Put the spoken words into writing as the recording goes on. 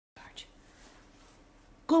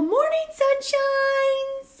Good morning,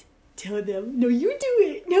 sunshines. Tell them. No, you do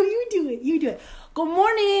it. No, you do it. You do it. Good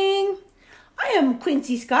morning. I am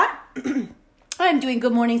Quincy Scott. I'm doing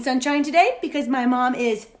Good Morning Sunshine today because my mom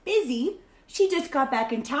is busy. She just got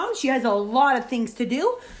back in town. She has a lot of things to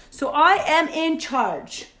do. So I am in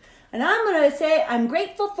charge. And I'm going to say I'm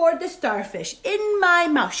grateful for the starfish in my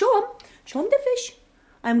mouth. Show them. Show them the fish.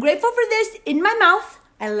 I'm grateful for this in my mouth.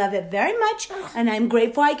 I love it very much. And I'm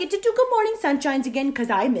grateful I get to do Good Morning Sunshines again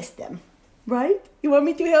because I miss them. Right? You want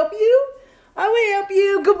me to help you? I will help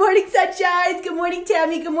you. Good morning, sunshines. Good morning,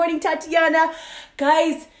 Tammy. Good morning, Tatiana.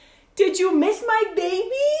 Guys, did you miss my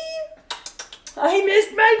baby? I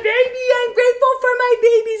missed my baby. I'm grateful for my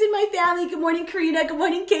babies and my family. Good morning, Karina. Good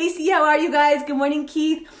morning, Casey. How are you guys? Good morning,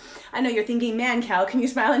 Keith. I know you're thinking, man, Cal, can you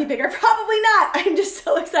smile any bigger? Probably not. I'm just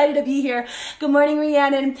so excited to be here. Good morning,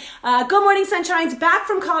 Rhiannon. Good morning, sunshines. Back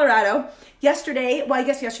from Colorado. Yesterday, well, I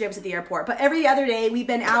guess yesterday I was at the airport, but every other day we've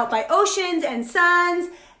been out by oceans and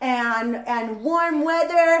suns and warm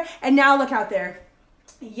weather. And now look out there.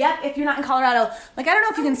 Yep, if you're not in Colorado, like, I don't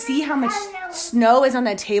know if you can see how much snow is on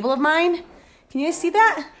that table of mine. Can you guys see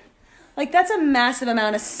that? Like, that's a massive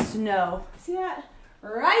amount of snow. See that?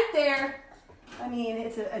 Right there. I mean,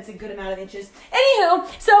 it's a good amount of inches. Anywho,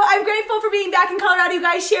 so I'm grateful for being back in Colorado. You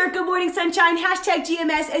guys share Good Morning Sunshine, hashtag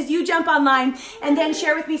GMS as you jump online, and then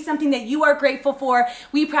share with me something that you are grateful for.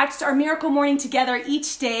 We practice our miracle morning together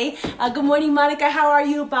each day. Good morning, Monica. How are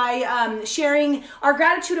you? By sharing our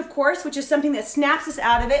gratitude, of course, which is something that snaps us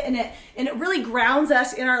out of it, and it really grounds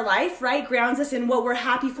us in our life, right? Grounds us in what we're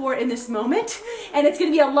happy for in this moment. And it's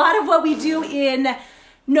going to be a lot of what we do in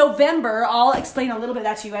November. I'll explain a little bit of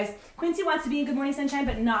that to you guys. Quincy wants to be in Good Morning Sunshine,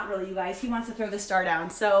 but not really, you guys. He wants to throw the star down.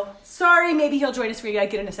 So sorry, maybe he'll join us for you guys.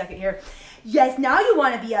 Get in a second here. Yes, now you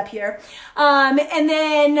want to be up here. And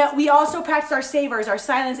then we also practice our savers, our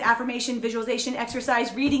silence, affirmation, visualization,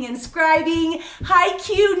 exercise, reading, and scribing. Hi,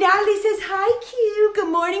 Q. Natalie says, hi, Q. Good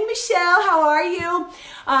morning, Michelle. How are you?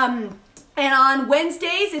 And on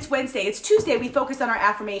Wednesdays, it's Tuesday, we focus on our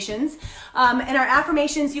affirmations. And our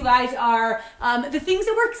affirmations, you guys, are the things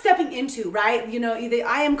that we're stepping into, right? You know, either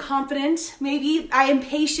I am confident, maybe I am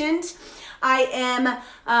patient, I am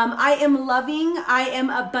loving, I am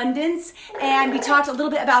abundance. And we talked a little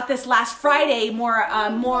bit about this last Friday, more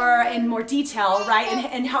in more detail, right?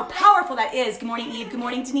 And how powerful that is. Good morning, Eve. Good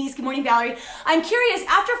morning, Denise. Good morning, Valerie. I'm curious,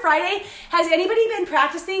 after Friday, has anybody been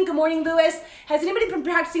practicing? Good morning, Lewis. Has anybody been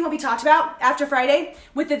practicing what we talked about after Friday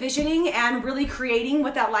with the visioning and really creating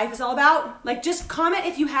what that life is all about? Like, just comment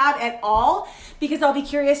if you have at all, because I'll be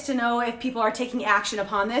curious to know if people are taking action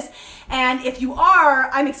upon this. And if you are,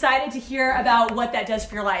 I'm excited to hear about what that does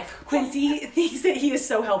for your life. Quincy thinks that he is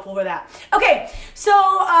so helpful with that. Okay, so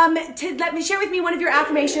let me share with me one of your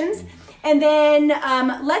affirmations, and then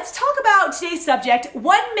let's talk about today's subject.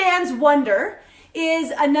 One man's wonder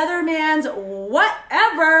is another man's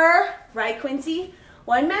whatever, right, Quincy?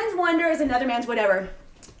 One man's wonder is another man's whatever.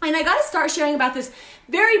 And I got to start sharing about this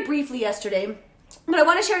very briefly yesterday. But I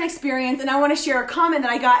want to share an experience, and I want to share a comment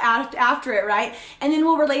that I got after it, right? And then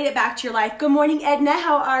we'll relate it back to your life. Good morning, Edna.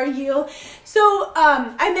 How are you? So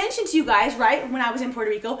I mentioned to you guys, right, when I was in Puerto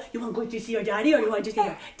Rico, you want to go to see your daddy, or you want to just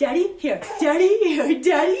say, daddy here, daddy here,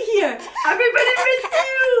 daddy here. Everybody miss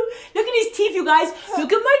you. Look at his teeth, you guys.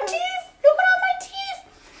 Look at my teeth. Look at all my teeth.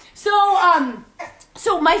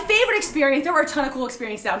 So my favorite experience, there were a ton of cool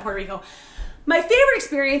experiences out in Puerto Rico. My favorite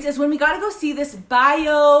experience is when we got to go see this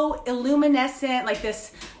bioluminescent, like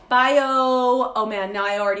this oh man, now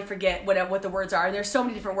I already forget what the words are. There's so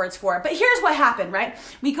many different words for it. But here's what happened, right?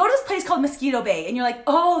 We go to this place called Mosquito Bay, and you're like,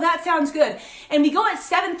 oh, that sounds good. And we go at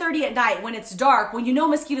 7:30 at night when it's dark, when you know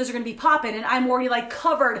mosquitoes are going to be popping, and I'm already like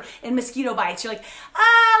covered in mosquito bites. You're like,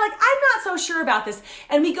 I'm not so sure about this.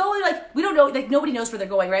 And we go, like, we don't know, like, nobody knows where they're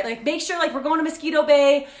going, right? Like, make sure, like, we're going to Mosquito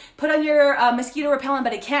Bay, put on your mosquito repellent,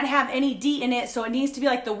 but it can't have any DEET in it, so it needs to be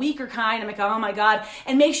like the weaker kind. I'm like, oh my God.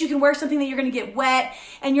 And make sure you can wear something that you're going to get wet.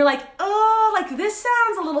 And you're like, oh, like, this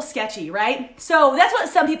sounds a little sketchy, right? So that's what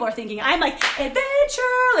some people are thinking. I'm like, adventure,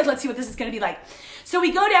 like, let's see what this is going to be like. So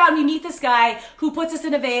we go down, we meet this guy who puts us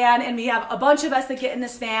in a van, and we have a bunch of us that get in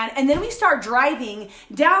this van, and then we start driving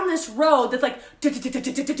down this road that's like,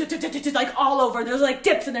 like all over. There's like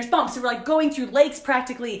dips and there's bumps, and we're like going through lakes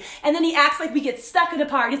practically. And then he acts like we get stuck in a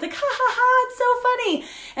part. He's like, ha ha ha, it's so funny.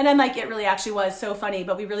 And I'm like, it really actually was so funny,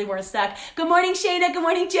 but we really weren't stuck. Good morning, Shayna. Good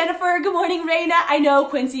morning, Jennifer. Good morning, Raina. I know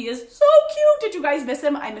Quincy is so cute. Did you guys miss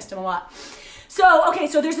him? I missed him a lot. So, okay,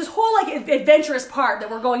 so there's this whole like adventurous part that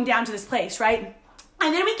we're going down to this place, right?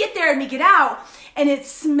 And then we get there and we get out, and it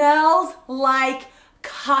smells like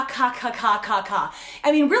ka.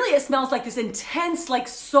 I mean, really it smells like this intense, like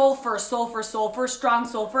sulfur, strong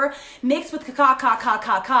sulfur mixed with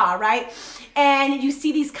ka, right? And you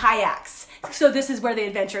see these kayaks. So this is where the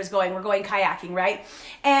adventure is going. We're going kayaking, right?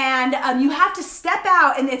 And you have to step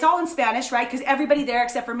out, and it's all in Spanish, right? Because everybody there,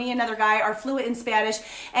 except for me and another guy, are fluent in Spanish.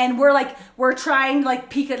 And we're trying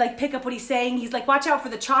to pick up what he's saying. He's like, watch out for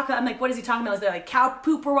the chocolate. I'm like, what is he talking about? Is there like cow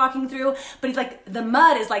poop we're walking through? But he's like, the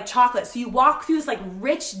mud is like chocolate. So you walk through this like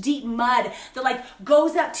rich, deep mud that like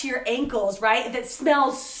goes up to your ankles, right? That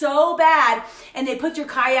smells so bad. And they put your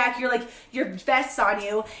kayak, your vests on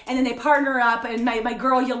you, and then they partner up. And my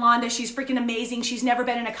girl Yolanda, she's freaking amazing. She's never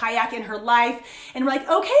been in a kayak in her life. And we're like,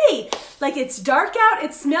 okay, like it's dark out.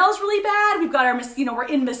 It smells really bad. We've got our, we're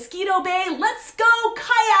in Mosquito Bay. Let's go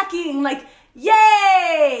kayaking. Like,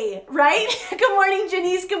 yay, right? Good morning,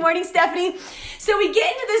 Janice. Good morning, Stephanie. So we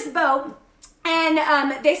get into this boat.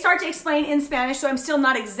 And they start to explain in Spanish, so I'm still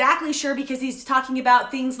not exactly sure because he's talking about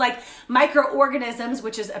things like microorganisms,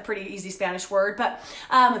 which is a pretty easy Spanish word, but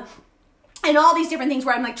and all these different things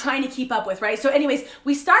where I'm like trying to keep up with, right? So anyways,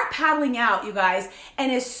 we start paddling out, you guys,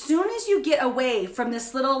 and as soon as you get away from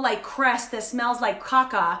this little like crest that smells like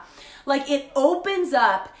caca, like it opens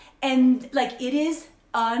up and like it is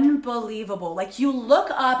unbelievable. Like you look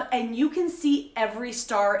up and you can see every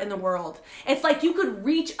star in the world. It's like you could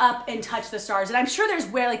reach up and touch the stars. And I'm sure there's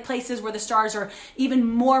places where the stars are even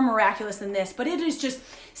more miraculous than this, but it is just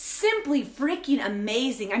simply freaking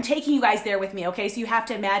amazing. I'm taking you guys there with me, okay? So you have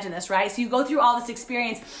to imagine this, right? So you go through all this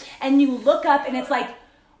experience and you look up and it's like,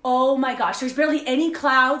 oh my gosh, there's barely any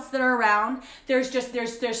clouds that are around. There's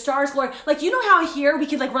stars glowing. Like, you know how here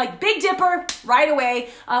we're like Big Dipper right away,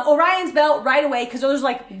 Orion's Belt right away, because those are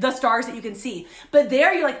like the stars that you can see. But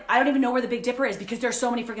there you're like, I don't even know where the Big Dipper is because there's so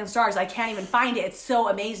many freaking stars. I can't even find it. It's so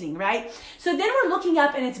amazing, right? So then we're looking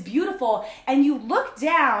up and it's beautiful. And you look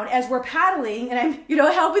down as we're paddling and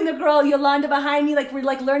I'm, helping the girl Yolanda behind me. Like we're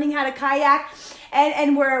like learning how to kayak.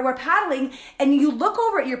 And we're paddling, and you look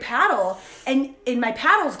over at your paddle, and my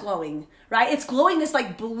paddle's glowing, right? It's glowing this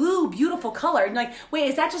like blue, beautiful color. And like, wait,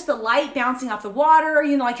 is that just the light bouncing off the water?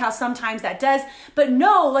 Like how sometimes that does. But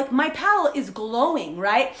no, like my paddle is glowing,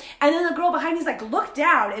 right? And then the girl behind me is like, look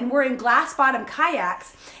down, and we're in glass bottom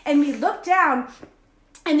kayaks, and we look down,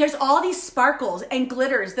 and there's all these sparkles and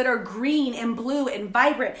glitters that are green and blue and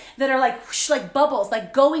vibrant that are like whoosh, like bubbles,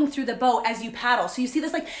 like going through the boat as you paddle. So you see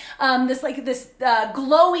this this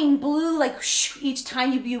glowing blue, like whoosh, each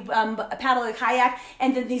time you paddle a kayak,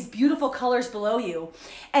 and then these beautiful colors below you.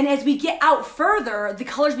 And as we get out further, the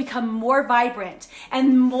colors become more vibrant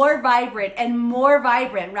and more vibrant and more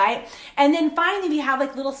vibrant, right? And then finally we have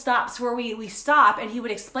like little stops where we stop, and he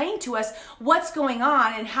would explain to us what's going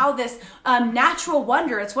on and how this natural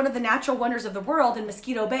wonder, it's one of the natural wonders of the world in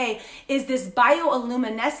Mosquito Bay, is this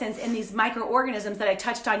bioluminescence in these microorganisms that I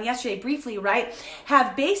touched on yesterday briefly, right?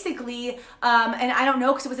 Have basically, and I don't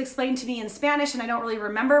know because it was explained to me in Spanish and I don't really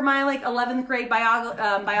remember my like 11th grade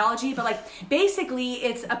biology, but like basically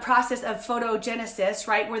it's a process of photogenesis,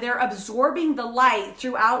 right? Where they're absorbing the light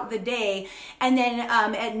throughout the day, and then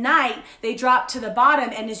at night they drop to the bottom,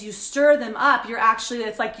 and as you stir them up, you're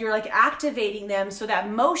activating them so that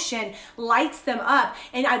motion lights them up.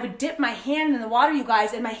 And I would dip my hand in the water, you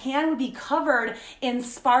guys, and my hand would be covered in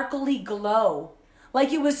sparkly glow.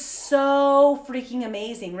 Like it was so freaking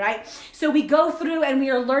amazing, right? So we go through and we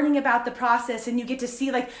are learning about the process, and you get to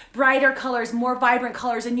see like brighter colors, more vibrant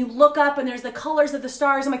colors, and you look up and there's the colors of the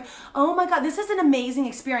stars. I'm like, oh my God, this is an amazing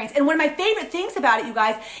experience. And one of my favorite things about it, you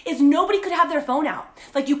guys, is nobody could have their phone out.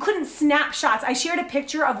 Like you couldn't snap shots. I shared a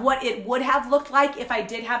picture of what it would have looked like if I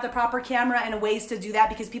did have the proper camera and ways to do that,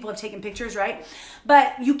 because people have taken pictures, right?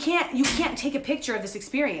 But you can't take a picture of this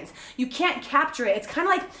experience. You can't capture it. It's kind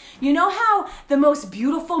of like, you know how the most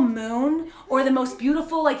beautiful moon or the most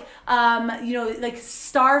beautiful like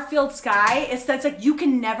star-filled sky, it's like you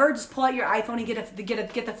can never just pull out your iPhone and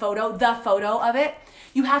get the photo of it.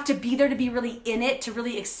 You have to be there to be really in it, to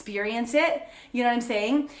really experience it. You know what I'm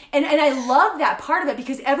saying? And I love that part of it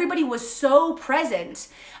because everybody was so present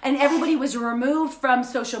and everybody was removed from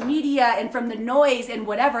social media and from the noise and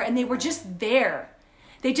whatever, and they were just there.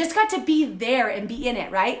 They just got to be there and be in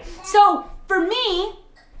it, right? So for me,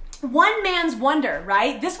 one man's wonder,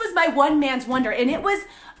 right? This was my one man's wonder, and it was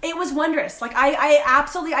wondrous. Like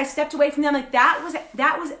I stepped away from them. Like that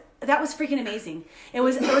was freaking amazing. It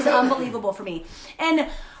was unbelievable for me. And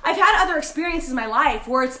I've had other experiences in my life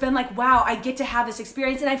where it's been like, wow, I get to have this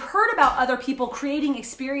experience. And I've heard about other people creating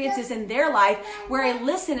experiences in their life where I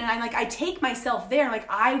listen and I'm like, I take myself there. I'm like,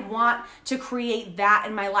 I want to create that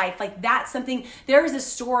in my life. Like that's something, there was a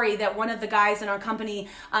story that one of the guys in our company,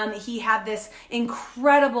 he had this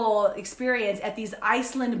incredible experience at these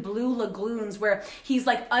Iceland blue lagoons where he's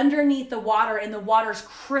like underneath the water and the water's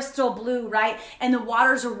crystal blue, right? And the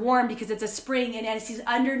waters are warm because it's a spring, and as he's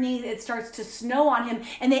underneath, it starts to snow on him.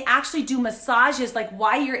 And they actually do massages like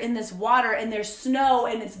while you're in this water and there's snow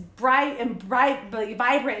and it's bright,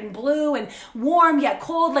 vibrant and blue and warm yet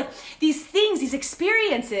cold. Like these things, these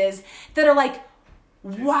experiences that are like,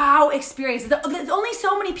 wow, experience that only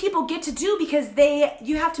so many people get to do because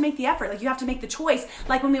you have to make the effort. Like you have to make the choice,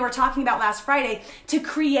 like when we were talking about last Friday, to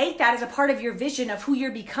create that as a part of your vision of who you're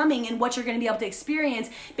becoming and what you're going to be able to experience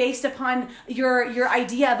based upon your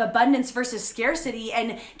idea of abundance versus scarcity,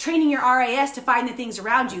 and training your RAS to find the things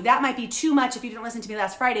around you. That might be too much if you didn't listen to me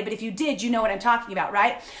last Friday, but if you did, you know what I'm talking about,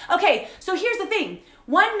 right? Okay, so here's the thing.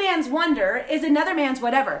 One man's wonder is another man's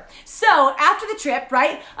whatever. So after the trip,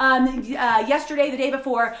 right, yesterday, the day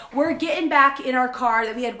before, we're getting back in our car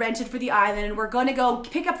that we had rented for the island, and we're going to go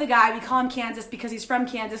pick up the guy. We call him Kansas because he's from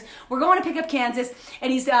Kansas. We're going to pick up Kansas,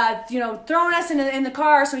 and he's, throwing us in the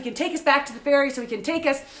car so he can take us back to the ferry, so he can take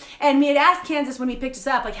us. And we had asked Kansas when we picked us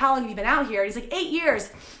up, like, how long have you been out here? And he's like, 8 years.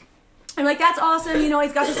 I'm like, that's awesome. He's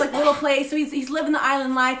got this like little place. So he's living the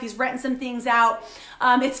island life. He's renting some things out.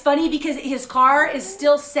 It's funny because his car is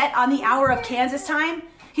still set on the hour of Kansas time.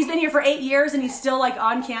 He's been here for 8 years and he's still like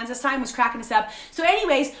on Kansas time. Was cracking us up. So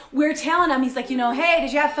anyways, we're telling him, he's like, hey,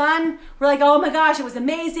 did you have fun? We're like, oh my gosh, it was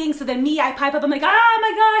amazing. So then I pipe up, I'm like, oh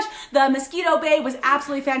my gosh, the Mosquito Bay was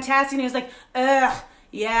absolutely fantastic. And he was like, ugh,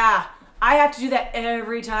 yeah, I have to do that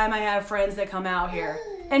every time I have friends that come out here.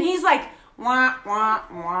 And he's like, wah, wah,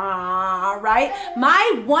 wah, right?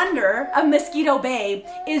 My wonder of Mosquito Bay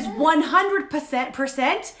is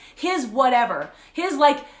 100% his whatever. His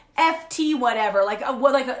like FT whatever.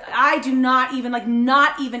 I do not even,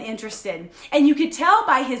 not even interested. And you could tell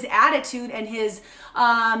by his attitude and his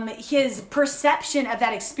perception of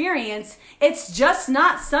that experience, it's just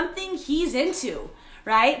not something he's into.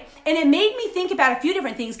 Right? And it made me think about a few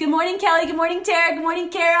different things. Good morning, Kelly. Good morning, Tara. Good morning,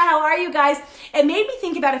 Kara. How are you guys? It made me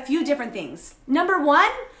think about a few different things. Number one,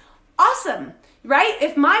 awesome, right?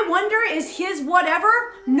 If my wonder is his whatever,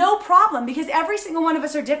 no problem, because every single one of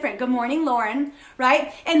us are different. Good morning, Lauren,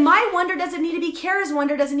 right? And my wonder doesn't need to be Kara's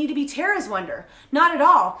wonder, doesn't need to be Tara's wonder. Not at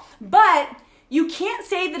all. But you can't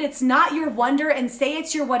say that it's not your wonder and say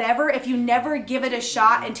it's your whatever if you never give it a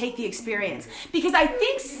shot and take the experience. Because I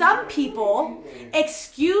think some people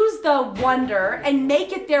excuse the wonder and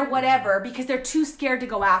make it their whatever because they're too scared to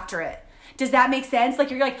go after it. Does that make sense? Like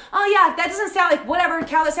you're like, oh yeah, that doesn't sound like whatever,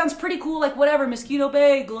 Cal, that sounds pretty cool, like whatever, Mosquito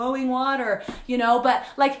Bay, glowing water, but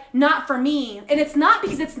like not for me. And it's not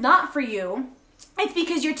because it's not for you. It's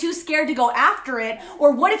because you're too scared to go after it.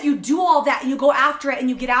 Or what if you do all that and you go after it and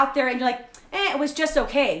you get out there and you're like, it was just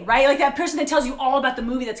okay, right? Like that person that tells you all about the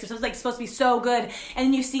movie that's supposed to be so good, and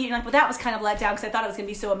then you see it and you're like, well, that was kind of let down because I thought it was going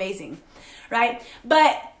to be so amazing, right?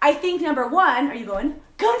 But I think number one, are you going?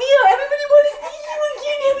 Come here, everybody want to see you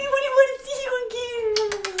again. Everybody want to see you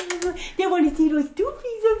again. They want to see those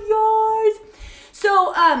doofies of yours.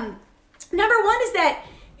 So number one is that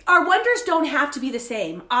our wonders don't have to be the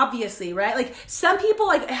same, obviously, right? Like some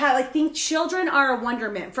people think children are a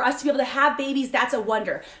wonderment. For us to be able to have babies, that's a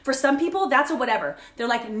wonder. For some people, that's a whatever. They're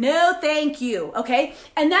like, no, thank you, okay?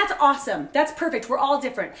 And that's awesome. That's perfect. We're all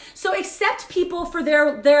different. So accept people for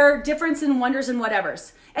their difference in wonders and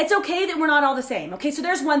whatevers. It's okay that we're not all the same, okay? So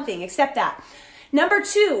there's one thing, accept that. Number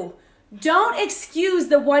two, don't excuse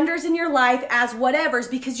the wonders in your life as whatevers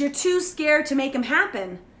because you're too scared to make them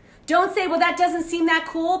happen. Don't say, well, that doesn't seem that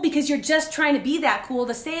cool because you're just trying to be that cool.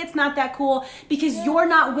 To say it's not that cool because you're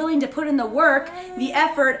not willing to put in the work, the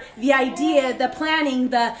effort, the idea, the planning,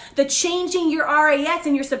 the changing your RAS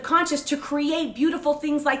and your subconscious to create beautiful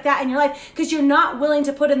things like that in your life because you're not willing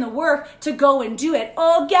to put in the work to go and do it.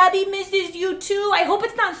 Oh, Gabby misses you too. I hope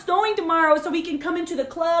it's not snowing tomorrow so we can come into the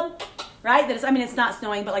club, right? It's not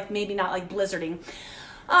snowing, but maybe not blizzarding.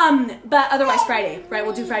 But otherwise Friday, right?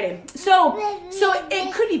 We'll do Friday. So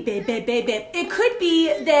it could be, babe. It could be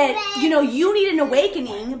that, you need an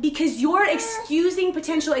awakening because you're excusing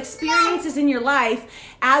potential experiences in your life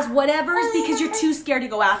as whatever's because you're too scared to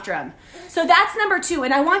go after them. So that's number two.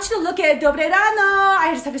 And I want you to look at dobre rano.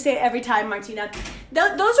 I just have to say it every time, Martina.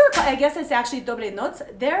 Those are, I guess it's actually dobre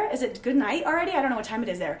noc there. Is it good night already? I don't know what time it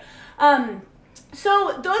is there.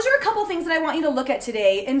 So those are a couple things that I want you to look at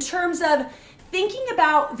today in terms of thinking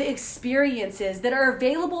about the experiences that are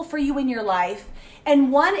available for you in your life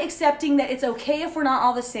And one, accepting that it's okay if we're not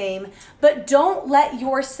all the same, but don't let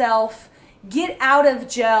yourself get out of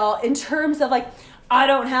jail in terms of like, I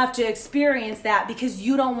don't have to experience that because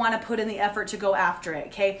you don't want to put in the effort to go after it,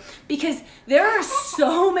 okay? Because there are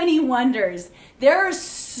so many wonders. There are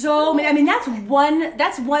so many. I mean, that's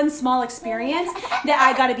one small experience that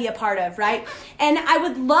I got to be a part of, right? And I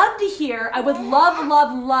would love to hear, I would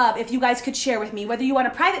love if you guys could share with me, whether you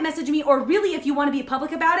want to private message me or really if you want to be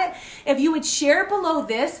public about it, if you would share below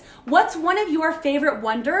this, what's one of your favorite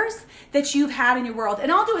wonders that you've had in your world?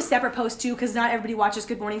 And I'll do a separate post too, because not everybody watches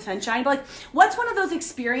Good Morning Sunshine, but like, what's one of those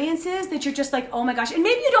experiences that you're just like, oh my gosh, and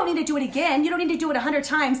maybe you don't need to do it again, you don't need to do it 100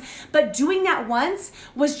 times, but doing that once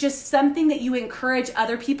was just something that you encourage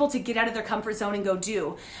other people to get out of their comfort zone and go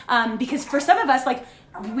do. Because for some of us, like,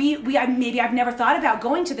 I've never thought about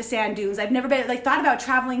going to the sand dunes. I've never been thought about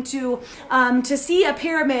traveling to see a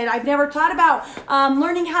pyramid. I've never thought about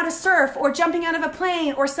learning how to surf or jumping out of a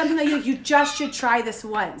plane or something that you just should try this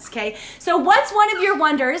once. Okay. So what's one of your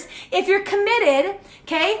wonders? If you're committed,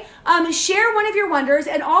 okay, share one of your wonders,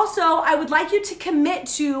 and also I would like you to commit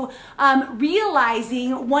to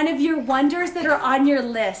realizing one of your wonders that are on your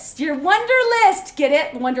list. Your wonder list. Get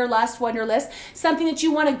it? Wanderlust, wonder list. Something that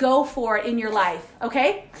you want to go for in your life. Okay.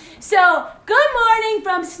 So, good morning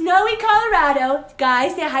from snowy Colorado.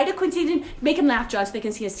 Guys, say hi to Quincy. Make him laugh, Josh, so they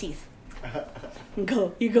can see his teeth.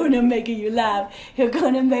 Go. You're going to make you laugh. You're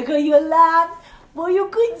going to make you laugh. Boy, you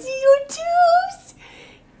could see your tooth.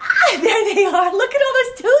 Ah, there they are. Look at all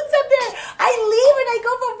those tooths up there. I leave and I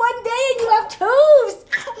go for one day and you have tooths.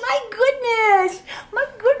 My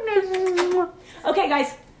goodness. Okay,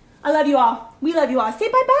 guys. I love you all. We love you all. Say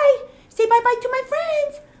bye-bye. Say bye-bye to my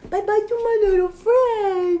friends. Bye-bye to my little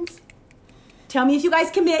friends. Tell me if you guys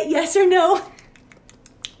commit, yes or no.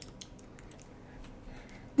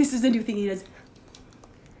 This is a new thing he does.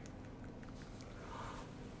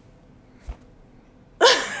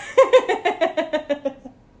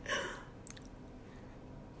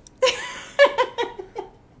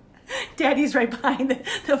 Daddy's right behind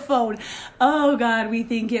the phone. Oh, God, we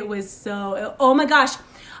think it was so... Oh, my gosh.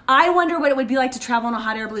 I wonder what it would be like to travel on a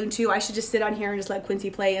hot air balloon too. I should just sit on here and just let Quincy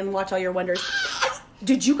play and watch all your wonders.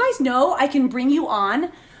 Did you guys know I can bring you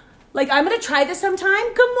on? Like, I'm going to try this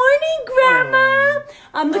sometime. Good morning, Grandma.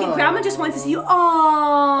 Look at Grandma just wants to see you.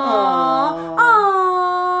 Aww.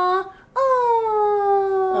 Aww.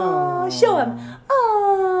 Aww. Show him. Aww.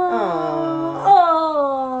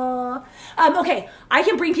 Okay, I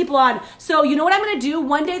can bring people on. So you know what I'm going to do?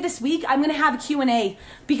 One day this week, I'm going to have a Q&A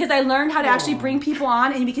because I learned how to actually bring people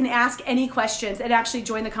on and we can ask any questions and actually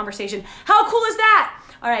join the conversation. How cool is that?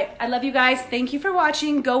 All right, I love you guys. Thank you for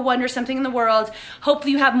watching. Go wonder something in the world.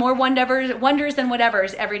 Hopefully you have more wonders than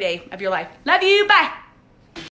whatevers every day of your life. Love you. Bye.